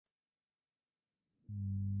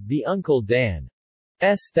The Uncle Dan's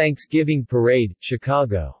Thanksgiving Parade,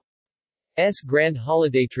 Chicago's Grand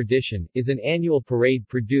Holiday Tradition, is an annual parade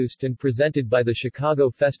produced and presented by the Chicago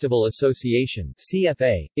Festival Association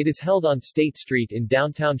 (CFA). It is held on State Street in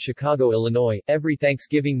downtown Chicago, Illinois, every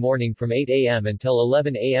Thanksgiving morning from 8 a.m. until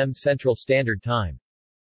 11 a.m. Central Standard Time.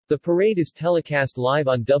 The parade is telecast live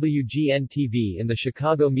on WGN-TV in the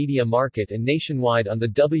Chicago media market and nationwide on the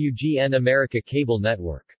WGN America cable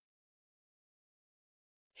network.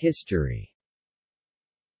 History.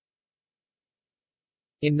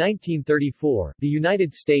 In 1934, the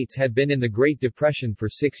United States had been in the Great Depression for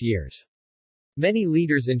 6 years. Many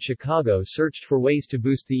leaders in Chicago searched for ways to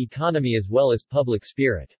boost the economy as well as public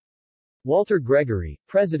spirit. Walter Gregory,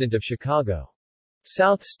 president of Chicago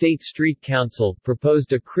South State Street Council,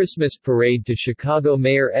 proposed a Christmas parade to Chicago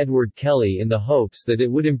Mayor Edward Kelly in the hopes that it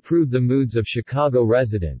would improve the moods of Chicago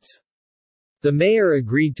residents. The mayor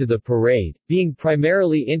agreed to the parade, being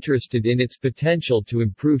primarily interested in its potential to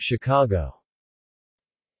improve Chicago's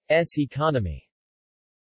economy.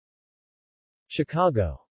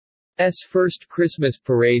 Chicago's first Christmas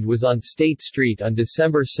parade was on State Street on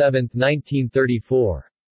December 7, 1934.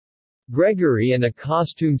 Gregory and a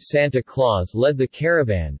costumed Santa Claus led the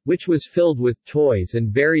caravan, which was filled with toys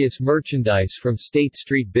and various merchandise from State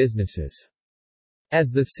Street businesses.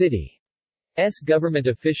 As the city's government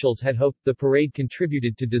officials had hoped, the parade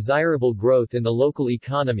contributed to desirable growth in the local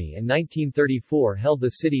economy, and 1934 held the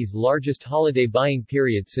city's largest holiday buying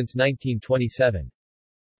period since 1927.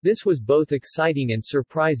 This was both exciting and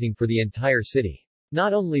surprising for the entire city.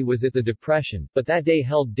 Not only was it the Depression, but that day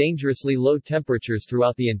held dangerously low temperatures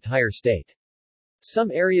throughout the entire state.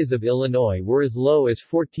 Some areas of Illinois were as low as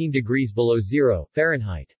 14 degrees below zero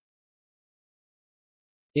Fahrenheit.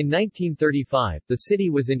 In 1935, the city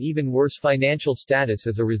was in even worse financial status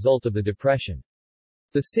as a result of the Depression.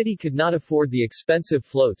 The city could not afford the expensive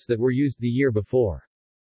floats that were used the year before.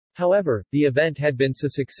 However, the event had been so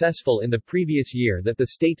successful in the previous year that the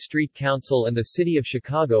State Street Council and the City of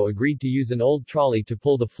Chicago agreed to use an old trolley to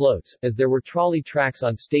pull the floats, as there were trolley tracks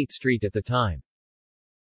on State Street at the time.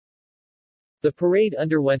 The parade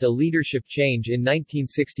underwent a leadership change in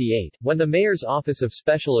 1968, when the Mayor's Office of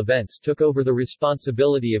Special Events took over the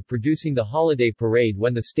responsibility of producing the holiday parade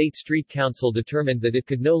when the State Street Council determined that it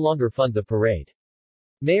could no longer fund the parade.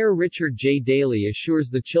 Mayor Richard J. Daley assures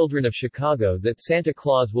the children of Chicago that Santa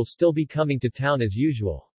Claus will still be coming to town as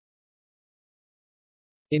usual.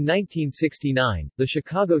 In 1969, the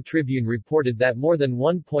Chicago Tribune reported that more than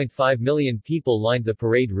 1.5 million people lined the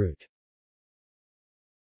parade route.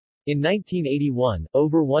 In 1981,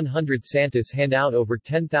 over 100 Santas hand out over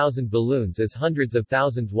 10,000 balloons as hundreds of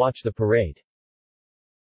thousands watch the parade.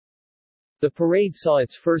 The parade saw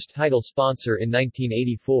its first title sponsor in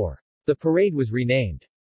 1984. The parade was renamed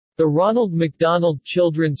the Ronald McDonald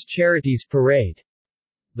Children's Charities Parade.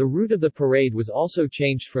 The route of the parade was also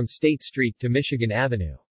changed from State Street to Michigan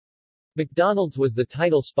Avenue. McDonald's was the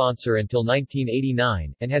title sponsor until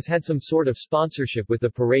 1989, and has had some sort of sponsorship with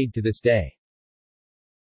the parade to this day.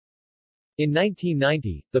 In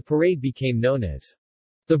 1990, the parade became known as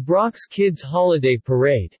the Brock's Kids Holiday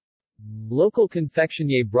Parade. Local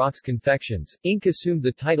confectionier Brock's Confections, Inc. assumed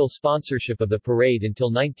the title sponsorship of the parade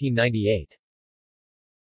until 1998.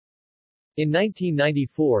 In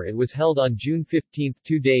 1994 it was held on June 15,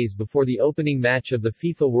 2 days before the opening match of the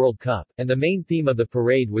FIFA World Cup, and the main theme of the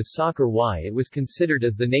parade was soccer. Why it was considered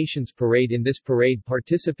as the nation's parade. In this parade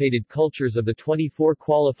participated cultures of the 24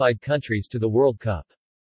 qualified countries to the World Cup.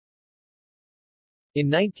 In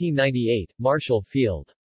 1998, Marshall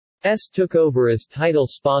Field's took over as title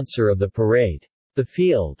sponsor of the parade. The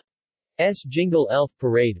Field's Jingle Elf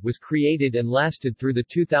Parade was created and lasted through the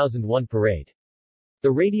 2001 parade.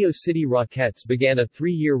 The Radio City Rockettes began a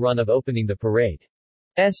 3-year run of opening the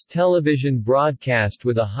parade's television broadcast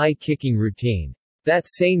with a high-kicking routine. That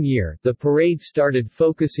same year, the parade started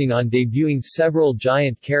focusing on debuting several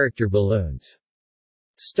giant character balloons.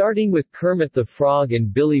 Starting with Kermit the Frog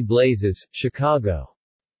and Billy Blazes, Chicago's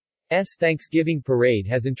Thanksgiving parade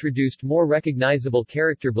has introduced more recognizable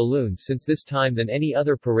character balloons since this time than any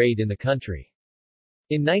other parade in the country.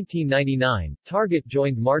 In 1999, Target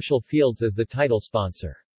joined Marshall Field's as the title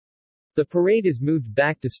sponsor. The parade is moved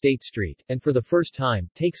back to State Street, and for the first time,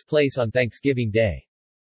 takes place on Thanksgiving Day.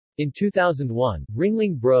 In 2001,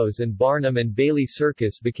 Ringling Bros and Barnum and Bailey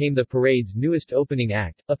Circus became the parade's newest opening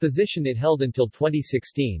act, a position it held until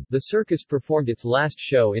 2016. The circus performed its last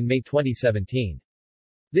show in May 2017.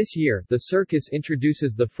 This year, the circus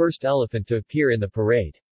introduces the first elephant to appear in the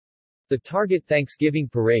parade. The Target Thanksgiving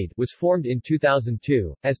Parade was formed in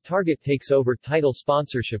 2002, as Target takes over title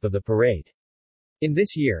sponsorship of the parade. In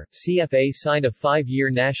this year, CFA signed a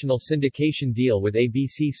 5-year national syndication deal with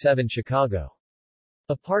ABC7 Chicago.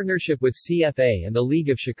 A partnership with CFA and the League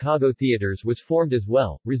of Chicago Theaters was formed as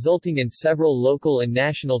well, resulting in several local and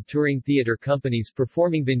national touring theater companies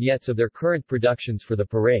performing vignettes of their current productions for the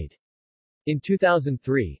parade. In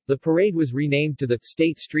 2003, the parade was renamed to the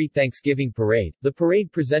State Street Thanksgiving Parade. The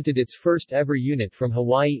parade presented its first ever unit from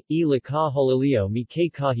Hawaii, E La Ka Hololeo Mi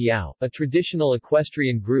Ke Kahiao, a traditional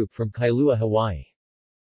equestrian group from Kailua, Hawaii.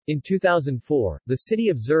 In 2004, the city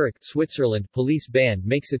of Zurich, Switzerland police band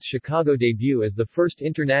makes its Chicago debut as the first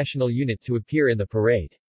international unit to appear in the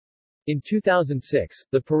parade. In 2006,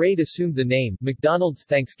 the parade assumed the name, McDonald's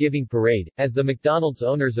Thanksgiving Parade, as the McDonald's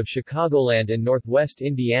owners of Chicagoland and Northwest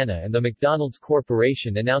Indiana and the McDonald's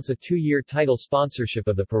Corporation announce a 2-year title sponsorship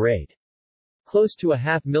of the parade. Close to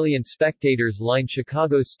 500,000 spectators lined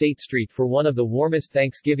Chicago's State Street for one of the warmest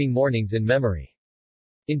Thanksgiving mornings in memory.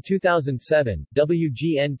 In 2007,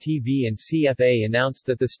 WGN-TV and CFA announced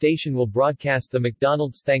that the station will broadcast the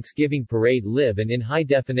McDonald's Thanksgiving Parade live and in high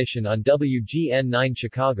definition on WGN-9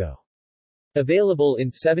 Chicago. Available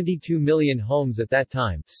in 72 million homes at that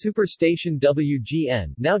time, Superstation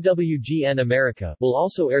WGN, now WGN America, will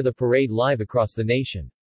also air the parade live across the nation.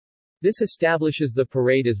 This establishes the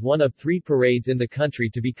parade as one of 3 parades in the country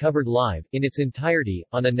to be covered live, in its entirety,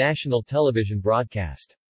 on a national television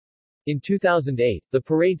broadcast. In 2008, the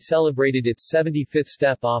parade celebrated its 75th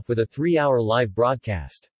step-off with a 3-hour live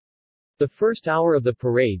broadcast. The first hour of the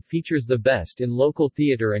parade features the best in local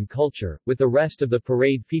theater and culture, with the rest of the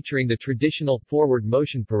parade featuring the traditional, forward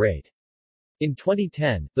motion parade. In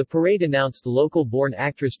 2010, the parade announced local-born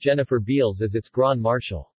actress Jennifer Beals as its Grand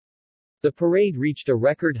Marshal. The parade reached a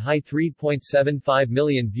record-high 3.75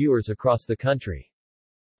 million viewers across the country.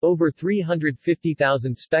 Over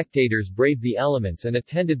 350,000 spectators braved the elements and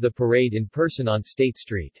attended the parade in person on State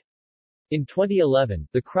Street. In 2011,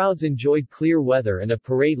 the crowds enjoyed clear weather and a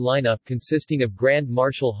parade lineup consisting of Grand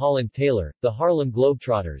Marshal Holland Taylor, the Harlem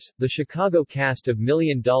Globetrotters, the Chicago cast of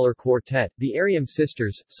Million Dollar Quartet, the Ariam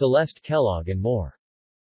Sisters, Celeste Kellogg and more.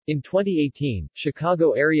 In 2018,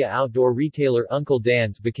 Chicago area outdoor retailer Uncle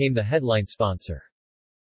Dan's became the headline sponsor.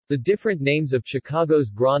 The different names of Chicago's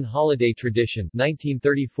Grand Holiday Tradition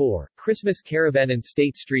 1934, Christmas Caravan and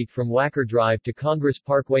State Street from Wacker Drive to Congress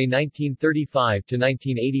Parkway 1935 to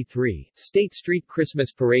 1983, State Street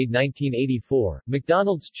Christmas Parade 1984,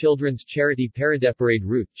 McDonald's Children's Charity Paradeparade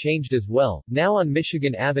route changed as well, now on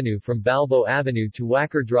Michigan Avenue from Balbo Avenue to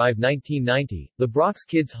Wacker Drive 1990, the Brock's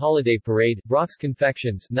Kids Holiday Parade, Brock's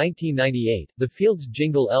Confections 1998, the Fields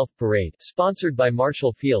Jingle Elf Parade, sponsored by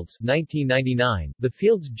Marshall Fields 1999, the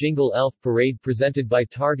Fields Jingle Elf Parade presented by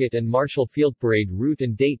Target and Marshall Field Parade route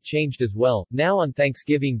and date changed as well, now on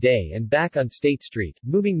Thanksgiving Day and back on State Street,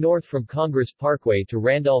 moving north from Congress Parkway to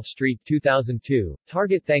Randolph Street 2002,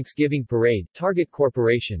 Target Thanksgiving Parade, Target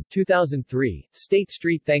Corporation 2003, State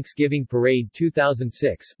Street Thanksgiving Parade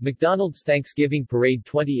 2006, McDonald's Thanksgiving Parade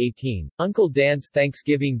 2018, Uncle Dan's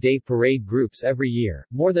Thanksgiving Day Parade groups every year,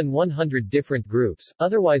 more than 100 different groups,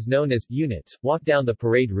 otherwise known as units, walk down the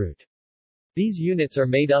parade route. These units are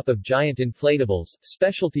made up of giant inflatables,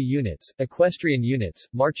 specialty units, equestrian units,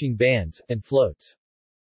 marching bands, and floats.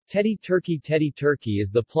 Teddy Turkey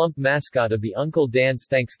is the plump mascot of the Uncle Dan's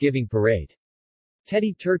Thanksgiving Parade.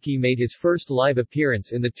 Teddy Turkey made his first live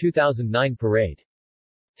appearance in the 2009 parade.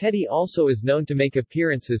 Teddy also is known to make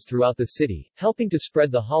appearances throughout the city, helping to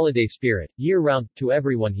spread the holiday spirit, year-round, to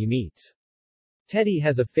everyone he meets. Teddy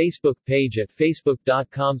has a Facebook page at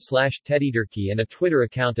facebook.com/TeddyTurkey and a Twitter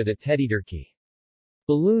account at @TeddyTurkey.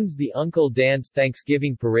 Balloons. The Uncle Dan's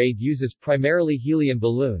Thanksgiving Parade uses primarily helium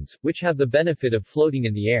balloons, which have the benefit of floating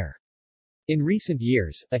in the air. In recent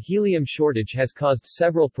years, a helium shortage has caused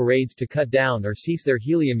several parades to cut down or cease their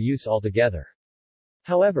helium use altogether.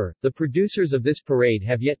 However, the producers of this parade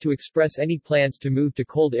have yet to express any plans to move to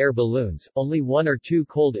cold air balloons. Only 1 or 2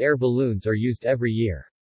 cold air balloons are used every year.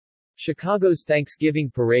 Chicago's Thanksgiving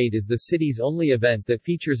Parade is the city's only event that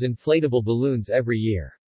features inflatable balloons every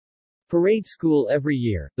year. Parade School. Every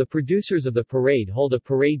year, the producers of the parade hold a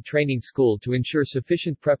parade training school to ensure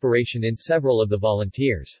sufficient preparation in several of the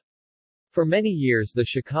volunteers. For many years the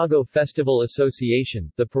Chicago Festival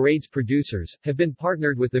Association, the parade's producers, have been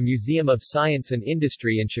partnered with the Museum of Science and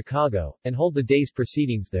Industry in Chicago, and hold the day's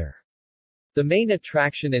proceedings there. The main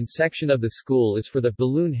attraction and section of the school is for the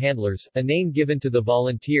balloon handlers, a name given to the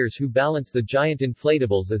volunteers who balance the giant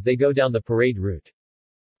inflatables as they go down the parade route.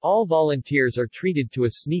 All volunteers are treated to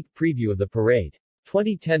a sneak preview of the parade.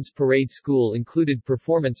 2010's Parade School included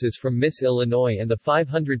performances from Miss Illinois and the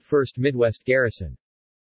 501st Midwest Garrison.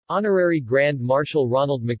 Honorary Grand Marshal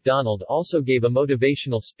Ronald McDonald also gave a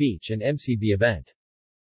motivational speech and emceed the event.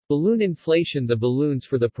 Balloon inflation. The balloons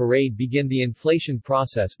for the parade begin the inflation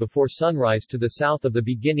process before sunrise to the south of the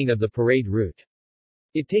beginning of the parade route.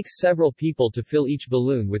 It takes several people to fill each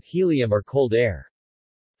balloon with helium or cold air.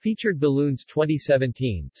 Featured balloons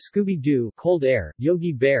 2017, Scooby-Doo, Cold Air,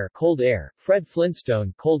 Yogi Bear, Cold Air, Fred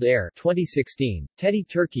Flintstone, Cold Air, 2016, Teddy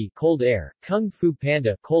Turkey, Cold Air, Kung Fu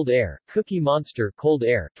Panda, Cold Air, Cookie Monster, Cold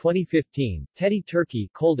Air, 2015, Teddy Turkey,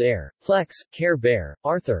 Cold Air, Plex, Care Bear,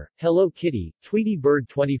 Arthur, Hello Kitty, Tweety Bird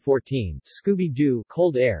 2014, Scooby-Doo,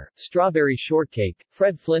 Cold Air, Strawberry Shortcake,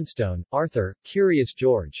 Fred Flintstone, Arthur, Curious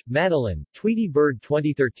George, Madeline, Tweety Bird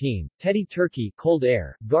 2013, Teddy Turkey, Cold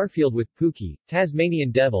Air, Garfield with Pookie, Tasmanian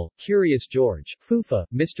Devil, Curious George, Foofa,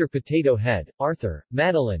 Mr. Potato Head, Arthur,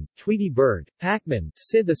 Madeline, Tweety Bird, Pac-Man,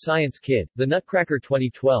 Sid the Science Kid, The Nutcracker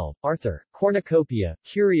 2012, Arthur, Cornucopia,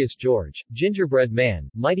 Curious George, Gingerbread Man,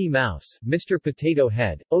 Mighty Mouse, Mr. Potato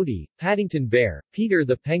Head, Odie, Paddington Bear, Peter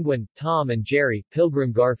the Penguin, Tom and Jerry,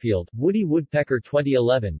 Pilgrim Garfield, Woody Woodpecker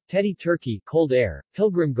 2011, Teddy Turkey, Cold Air,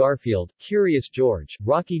 Pilgrim Garfield, Curious George,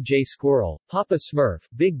 Rocky J. Squirrel, Papa Smurf,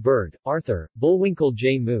 Big Bird, Arthur, Bullwinkle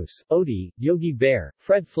J. Moose, Odie, Yogi Bear,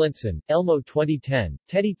 Fred Flintstone, Elmo 2010,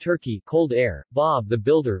 Teddy Turkey, Cold Air, Bob the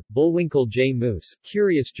Builder, Bullwinkle J. Moose,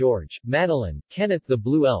 Curious George, Madeline, Kenneth the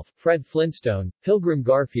Blue Elf, Fred Flintstone, Pilgrim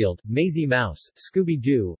Garfield, Maisie Mouse,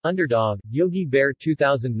 Scooby-Doo, Underdog, Yogi Bear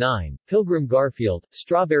 2009, Pilgrim Garfield,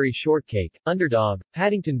 Strawberry Shortcake, Underdog,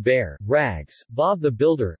 Paddington Bear, Rags, Bob the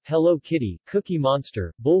Builder, Hello Kitty, Cookie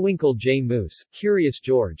Monster, Bullwinkle J. Moose, Curious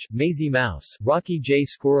George, Maisie Mouse, Rocky J.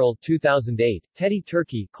 Squirrel 2008, Teddy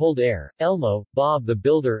Turkey, Cold Air, Elmo, Bob the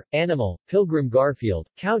Builder, Animal, Pilgrim Garfield,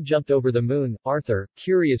 Cow Jumped Over the Moon, Arthur,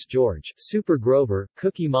 Curious George, Super Grover,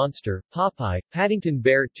 Cookie Monster, Popeye, Paddington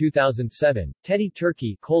Bear 2007, Teddy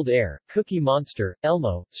Turkey, Cold Air, Cookie Monster,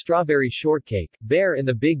 Elmo, Strawberry Shortcake, Bear in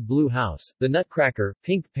the Big Blue House, The Nutcracker,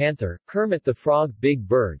 Pink Panther, Kermit the Frog, Big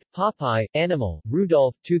Bird, Popeye, Animal,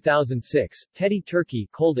 Rudolph 2006, Teddy Turkey,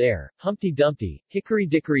 Cold Air, Humpty Dumpty, Hickory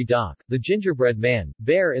Dickory Dock, The Gingerbread Man,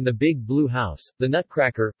 Bear in the Big Blue House, The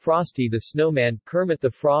Nutcracker, Frosty the Snowman, Kermit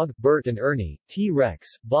the Frog, Bert and Ernie,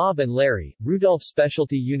 T-Rex, Bob and Larry, Rudolph.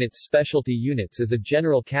 Specialty units. Specialty units is a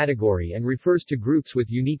general category and refers to groups with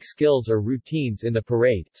unique skills or routines in the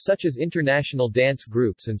parade, such as international dance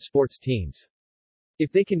groups and sports teams.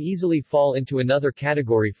 If they can easily fall into another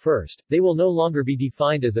category first, they will no longer be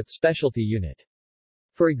defined as a specialty unit.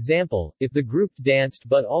 For example, if the group danced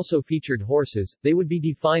but also featured horses, they would be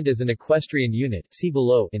defined as an equestrian unit, see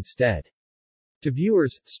below, instead. To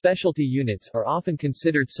viewers, specialty units are often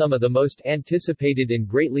considered some of the most anticipated and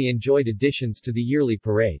greatly enjoyed additions to the yearly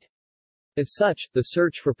parade. As such, the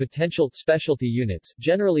search for potential specialty units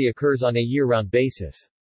generally occurs on a year-round basis.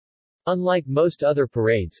 Unlike most other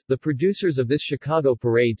parades, the producers of this Chicago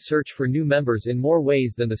parade search for new members in more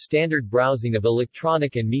ways than the standard browsing of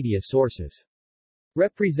electronic and media sources.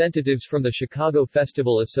 Representatives from the Chicago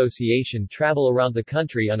Festival Association travel around the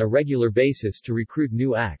country on a regular basis to recruit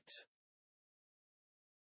new acts.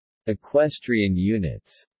 Equestrian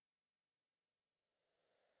units.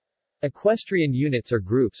 Equestrian units are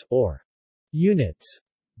groups, or units,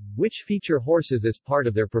 which feature horses as part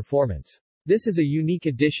of their performance. This is a unique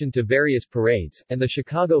addition to various parades, and the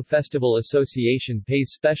Chicago Festival Association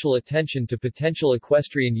pays special attention to potential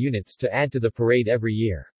equestrian units to add to the parade every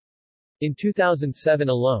year. In 2007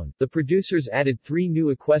 alone, the producers added 3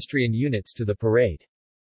 new equestrian units to the parade.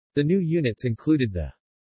 The new units included the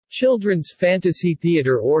Children's Fantasy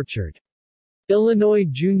Theater Orchard, Illinois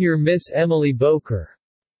Junior Miss Emily Boker,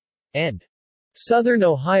 and Southern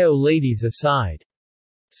Ohio Ladies Aside.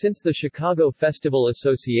 Since the Chicago Festival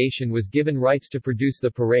Association was given rights to produce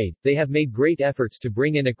the parade, they have made great efforts to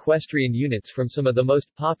bring in equestrian units from some of the most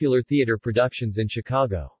popular theater productions in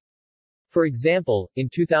Chicago. For example, in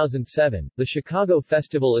 2007, the Chicago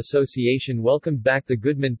Festival Association welcomed back the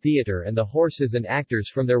Goodman Theater and the horses and actors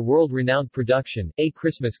from their world-renowned production, A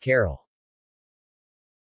Christmas Carol.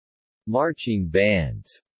 Marching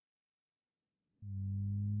bands.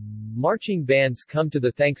 Marching bands come to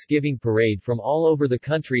the Thanksgiving parade from all over the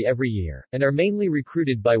country every year, and are mainly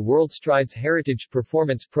recruited by World Strides Heritage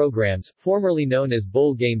Performance Programs, formerly known as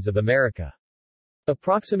Bowl Games of America.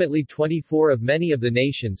 Approximately 24 of many of the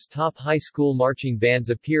nation's top high school marching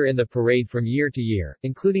bands appear in the parade from year to year,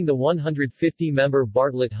 including the 150-member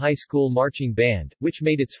Bartlett High School Marching Band, which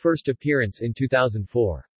made its first appearance in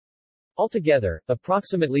 2004. Altogether,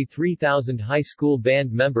 approximately 3,000 high school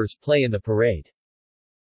band members play in the parade.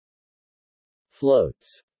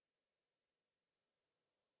 Floats.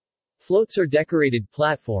 Floats are decorated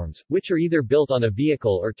platforms, which are either built on a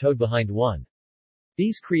vehicle or towed behind one.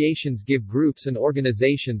 These creations give groups and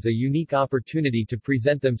organizations a unique opportunity to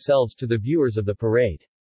present themselves to the viewers of the parade.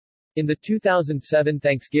 In the 2007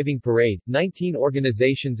 Thanksgiving Parade, 19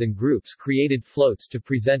 organizations and groups created floats to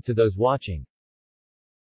present to those watching.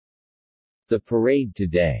 The parade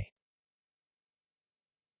today.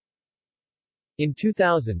 In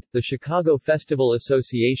 2000, the Chicago Festival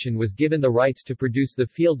Association was given the rights to produce the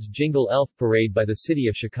Field's Jingle Elf Parade by the City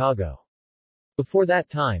of Chicago. Before that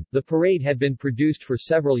time, the parade had been produced for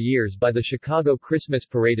several years by the Chicago Christmas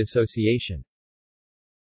Parade Association.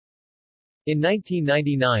 In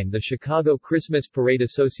 1999, the Chicago Christmas Parade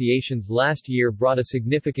Association's last year brought a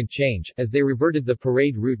significant change, as they reverted the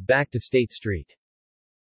parade route back to State Street.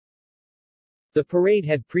 The parade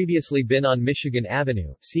had previously been on Michigan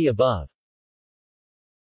Avenue, see above.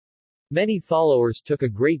 Many followers took a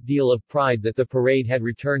great deal of pride that the parade had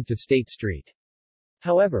returned to State Street.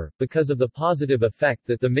 However, because of the positive effect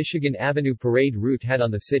that the Michigan Avenue parade route had on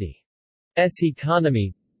the city's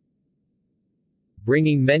economy,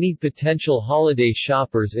 bringing many potential holiday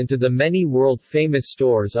shoppers into the many world-famous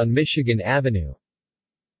stores on Michigan Avenue,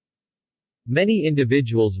 many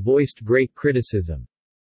individuals voiced great criticism.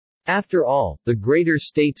 After all, the Greater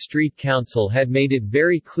State Street Council had made it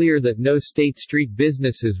very clear that no State Street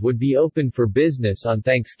businesses would be open for business on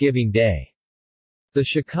Thanksgiving Day. The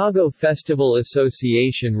Chicago Festival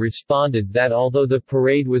Association responded that although the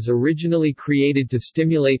parade was originally created to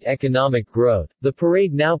stimulate economic growth, the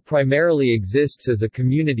parade now primarily exists as a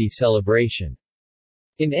community celebration.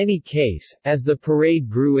 In any case, as the parade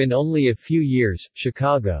grew in only a few years,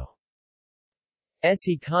 Chicago's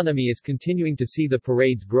economy is continuing to see the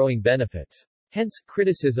parade's growing benefits. Hence,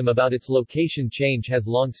 criticism about its location change has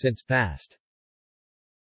long since passed.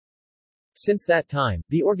 Since that time,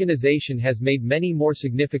 the organization has made many more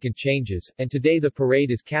significant changes, and today the parade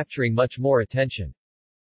is capturing much more attention.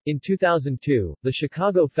 In 2002, the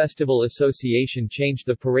Chicago Festival Association changed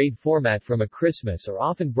the parade format from a Christmas or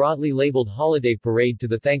often broadly labeled holiday parade to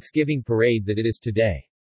the Thanksgiving parade that it is today.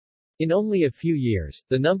 In only a few years,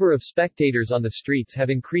 the number of spectators on the streets have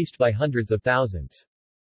increased by hundreds of thousands.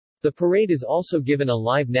 The parade is also given a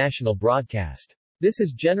live national broadcast. This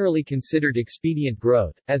is generally considered expedient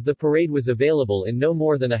growth, as the parade was available in no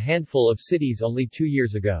more than a handful of cities only 2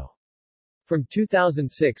 years ago. From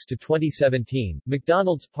 2006 to 2017,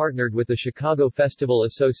 McDonald's partnered with the Chicago Festival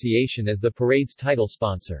Association as the parade's title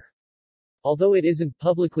sponsor. Although it isn't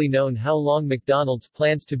publicly known how long McDonald's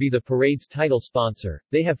plans to be the parade's title sponsor,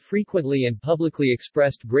 they have frequently and publicly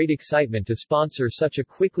expressed great excitement to sponsor such a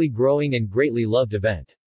quickly growing and greatly loved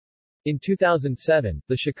event. In 2007,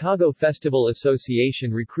 the Chicago Festival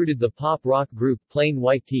Association recruited the pop-rock group Plain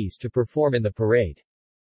White T's to perform in the parade.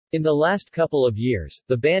 In the last couple of years,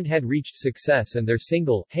 the band had reached success and their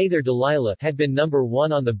single, Hey There Delilah, had been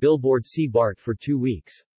 #1 on the Billboard C-Chart for 2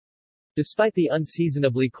 weeks. Despite the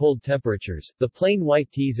unseasonably cold temperatures, the Plain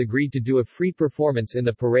White T's agreed to do a free performance in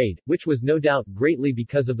the parade, which was no doubt greatly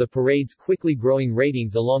because of the parade's quickly growing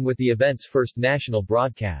ratings along with the event's first national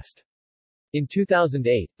broadcast. In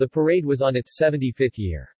 2008, the parade was on its 75th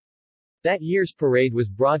year. That year's parade was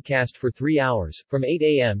broadcast for 3 hours, from 8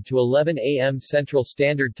 a.m. to 11 a.m. Central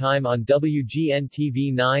Standard Time on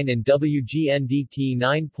WGN-TV 9 and WGN-DT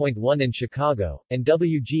 9.1 in Chicago, and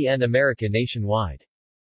WGN America nationwide.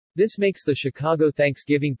 This makes the Chicago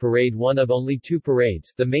Thanksgiving Parade one of only 2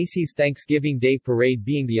 parades, the Macy's Thanksgiving Day Parade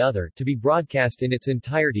being the other, to be broadcast in its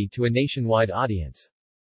entirety to a nationwide audience.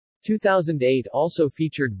 2008 also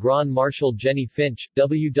featured Grand Marshal Jenny Finch,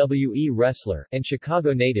 WWE wrestler, and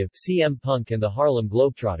Chicago native, CM Punk and the Harlem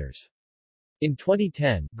Globetrotters. In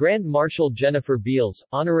 2010, Grand Marshal Jennifer Beals,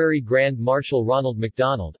 Honorary Grand Marshal Ronald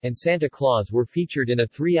McDonald, and Santa Claus were featured in a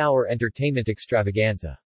 3-hour entertainment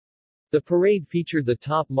extravaganza. The parade featured the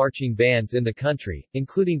top marching bands in the country,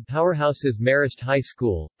 including powerhouses Marist High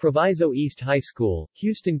School, Proviso East High School,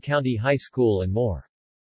 Houston County High School and more.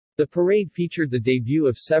 The parade featured the debut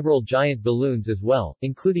of several giant balloons as well,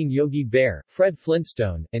 including Yogi Bear, Fred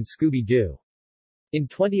Flintstone, and Scooby-Doo. In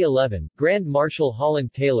 2011, Grand Marshal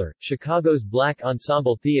Holland Taylor, Chicago's Black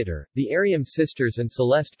Ensemble Theater, the Ariam Sisters and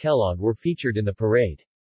Celeste Kellogg were featured in the parade.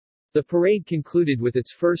 The parade concluded with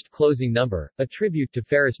its first closing number, a tribute to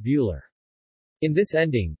Ferris Bueller. In this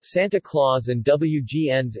ending, Santa Claus and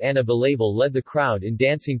WGN's Anna Belaval led the crowd in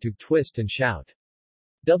dancing to Twist and Shout.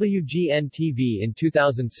 WGN-TV. In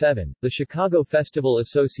 2007, the Chicago Festival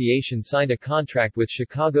Association signed a contract with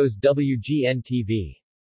Chicago's WGN-TV.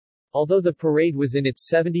 Although the parade was in its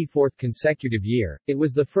 74th consecutive year, it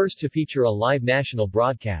was the first to feature a live national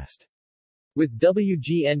broadcast. With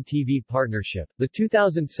WGN-TV partnership, the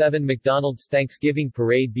 2007 McDonald's Thanksgiving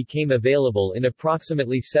Parade became available in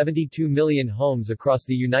approximately 72 million homes across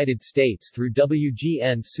the United States through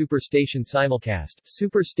WGN Superstation Simulcast,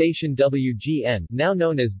 Superstation WGN, now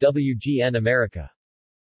known as WGN America.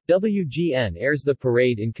 WGN airs the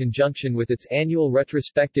parade in conjunction with its annual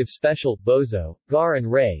retrospective special, Bozo, Gar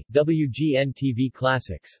and Ray, WGN-TV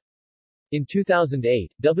Classics. In 2008,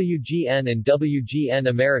 WGN and WGN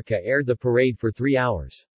America aired the parade for 3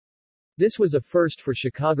 hours. This was a first for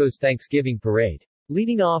Chicago's Thanksgiving parade.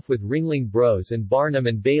 Leading off with Ringling Bros and Barnum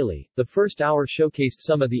and Bailey, the first hour showcased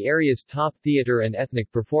some of the area's top theater and ethnic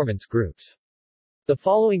performance groups. The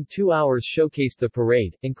following 2 hours showcased the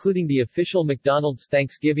parade, including the official McDonald's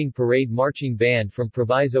Thanksgiving Parade marching band from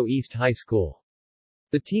Proviso East High School.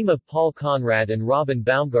 The team of Paul Conrad and Robin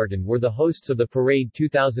Baumgarten were the hosts of the parade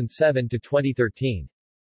 2007 to 2013.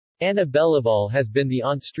 Anna Belival has been the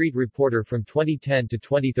on-street reporter from 2010 to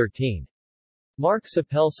 2013. Mark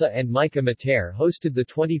Sapelsa and Micah Mater hosted the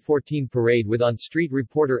 2014 parade with on-street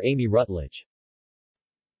reporter Amy Rutledge.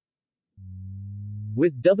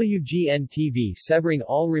 With WGN-TV severing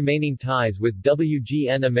all remaining ties with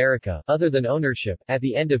WGN America, other than ownership, at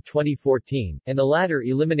the end of 2014, and the latter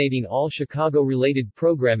eliminating all Chicago-related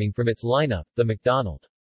programming from its lineup, the McDonald's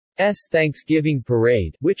Thanksgiving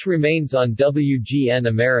Parade, which remains on WGN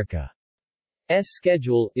America's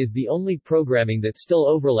schedule, is the only programming that still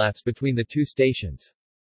overlaps between the two stations.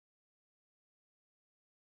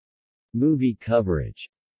 Movie coverage.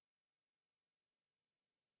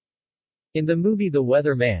 In the movie The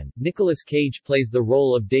Weather Man, Nicolas Cage plays the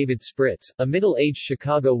role of David Spritz, a middle-aged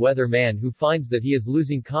Chicago weather man who finds that he is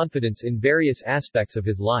losing confidence in various aspects of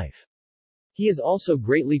his life. He is also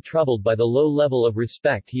greatly troubled by the low level of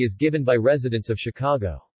respect he is given by residents of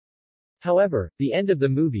Chicago. However, the end of the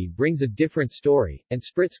movie brings a different story, and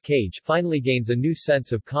Spritz Cage finally gains a new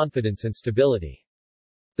sense of confidence and stability.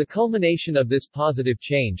 The culmination of this positive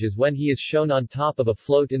change is when he is shown on top of a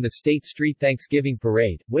float in the State Street Thanksgiving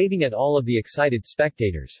Parade, waving at all of the excited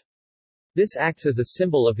spectators. This acts as a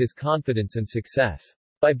symbol of his confidence and success.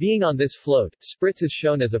 By being on this float, Spritz is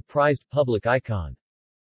shown as a prized public icon.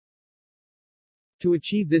 To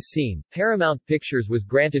achieve this scene, Paramount Pictures was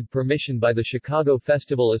granted permission by the Chicago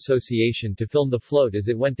Festival Association to film the float as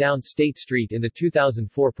it went down State Street in the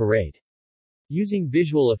 2004 parade. Using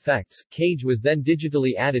visual effects, Cage was then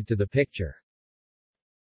digitally added to the picture.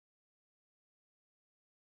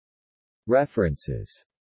 References.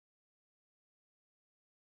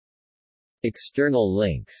 External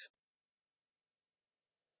links.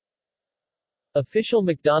 Official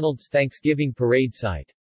McDonald's Thanksgiving Parade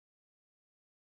site.